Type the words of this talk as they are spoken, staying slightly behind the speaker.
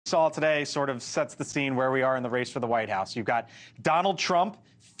saw today sort of sets the scene where we are in the race for the White House. You've got Donald Trump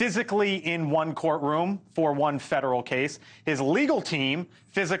physically in one courtroom for one federal case, his legal team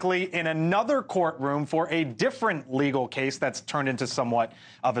physically in another courtroom for a different legal case that's turned into somewhat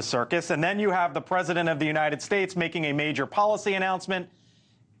of a circus. And then you have the President of the United States making a major policy announcement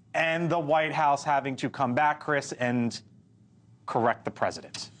and the White House having to come back, Chris, and correct the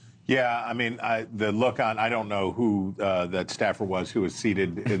president. Yeah, I mean, the look on, I don't know who that staffer was who was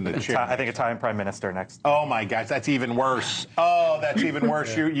seated in the chair. I think Italian Prime Minister next. Oh, my gosh, that's even worse. Oh, that's even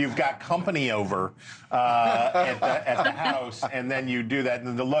worse. You've got company over at the house, and then you do that.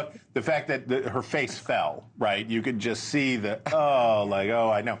 And the look, the fact that her face fell, right? You could just see oh,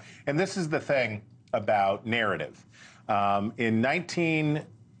 I know. And this is the thing about narrative. In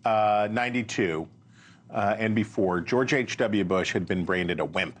 1992 and before, George H.W. Bush had been branded a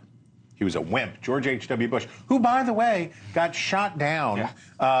wimp. He was a wimp. George H.W. Bush, who, by the way, got shot down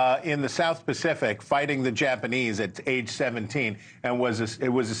in the South Pacific fighting the Japanese at age 17 and it was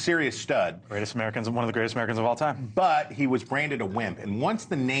a serious stud. Greatest Americans, one of the greatest Americans of all time. But he was branded a wimp. And once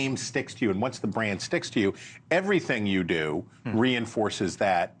the name sticks to you and once the brand sticks to you, everything you do reinforces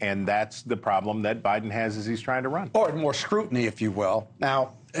that. And that's the problem that Biden has as he's trying to run. Or more scrutiny, if you will.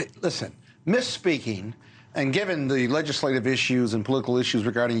 Now, listen, misspeaking, and given the legislative issues and political issues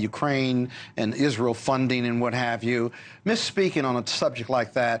regarding Ukraine and Israel funding and what have you, misspeaking on a subject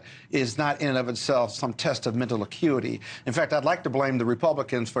like that is not in and of itself some test of mental acuity. In fact, I'd like to blame the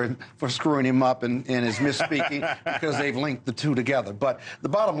Republicans for screwing him up in his misspeaking because they've linked the two together. But the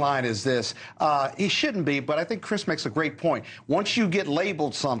bottom line is this. He shouldn't be, but I think Chris makes a great point. Once you get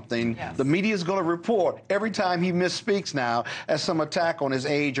labeled something, the media is going to report every time he misspeaks now as some attack on his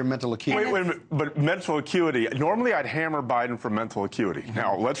age or mental acuity. Wait a minute, but mental acuity. Normally, I'd hammer Biden for mental acuity.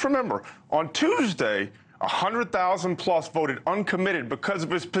 Now, let's remember, on Tuesday, 100,000 plus voted uncommitted because of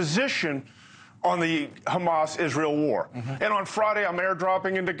his position on the Hamas-Israel war. And on Friday, I'm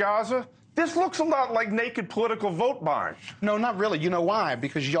airdropping into Gaza. This looks a lot like naked political vote buying. No, not really. You know why?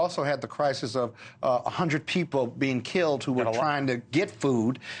 Because you also had the crisis of 100 people being killed who were trying to get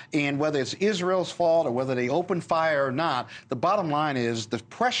food. And whether it's Israel's fault or whether they opened fire or not, the bottom line is the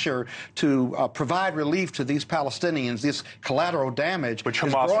pressure to provide relief to these Palestinians, this collateral damage, which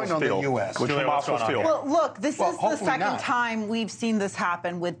is Hamas growing will on feel. the U.S. Which Hamas will feel. Well, look, this is the second not. time we've seen this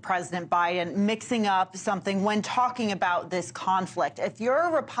happen with President Biden, mixing up something when talking about this conflict. If you're a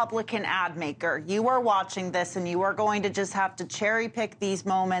Republican ad maker, you are watching this and you are going to just have to cherry pick these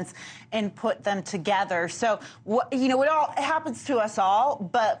moments and put them together. So, you know, it happens to us all,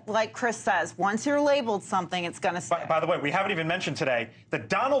 but like Chris says, once you're labeled something, it's going to stick. By the way, we haven't even mentioned today that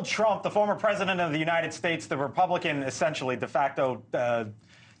Donald Trump, the former president of the United States, the Republican, essentially de facto,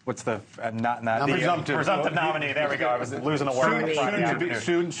 what's the presumptive nominee? There we go. I was losing a word.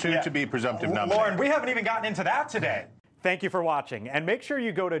 Soon to be presumptive nominee. Lauren, we haven't even gotten into that today. Thank you for watching, and make sure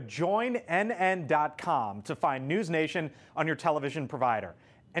you go to joinnn.com to find NewsNation on your television provider.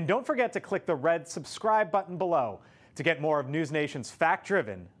 And don't forget to click the red subscribe button below to get more of NewsNation's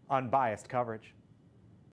fact-driven, unbiased coverage.